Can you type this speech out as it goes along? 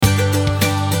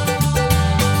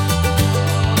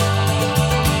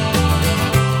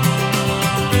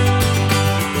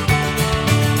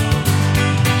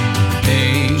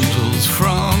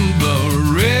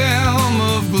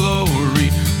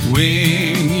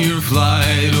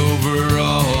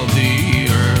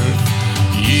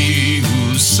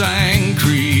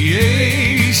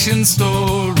redemption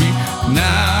story.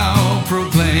 Now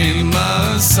proclaim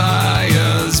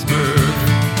Messiah's birth.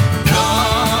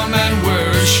 Come and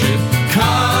worship,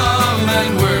 come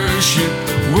and worship,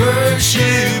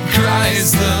 worship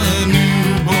Christ the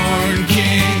newborn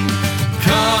King.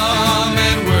 Come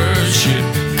and worship,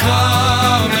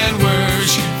 come and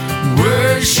worship,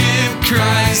 worship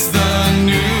Christ the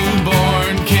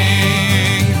newborn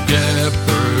King.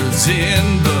 Shepherds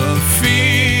in the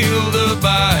field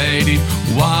abiding,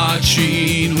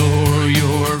 watching o'er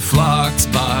your flocks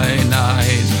by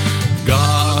night.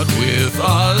 God with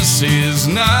us is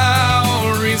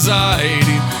now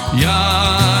residing,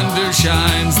 yonder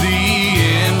shines the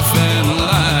infant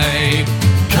light.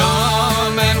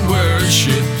 Come and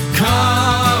worship,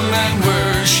 come and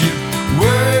worship,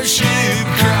 worship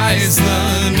Christ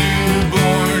the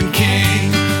newborn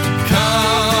King.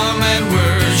 Come and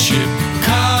worship,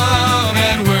 come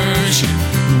and worship,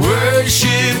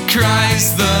 worship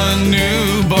Christ the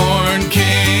newborn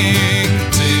King.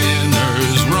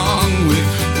 Sinners wrong with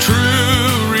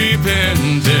true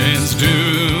repentance,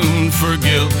 doomed for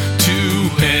guilt to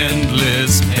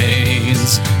endless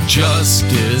pains.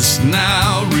 Justice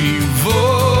now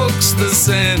revokes the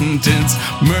sentence,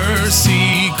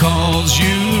 mercy calls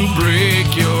you, break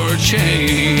your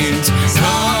chains.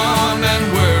 Come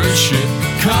and worship,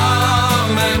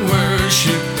 come and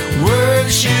worship,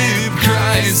 worship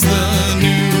Christ the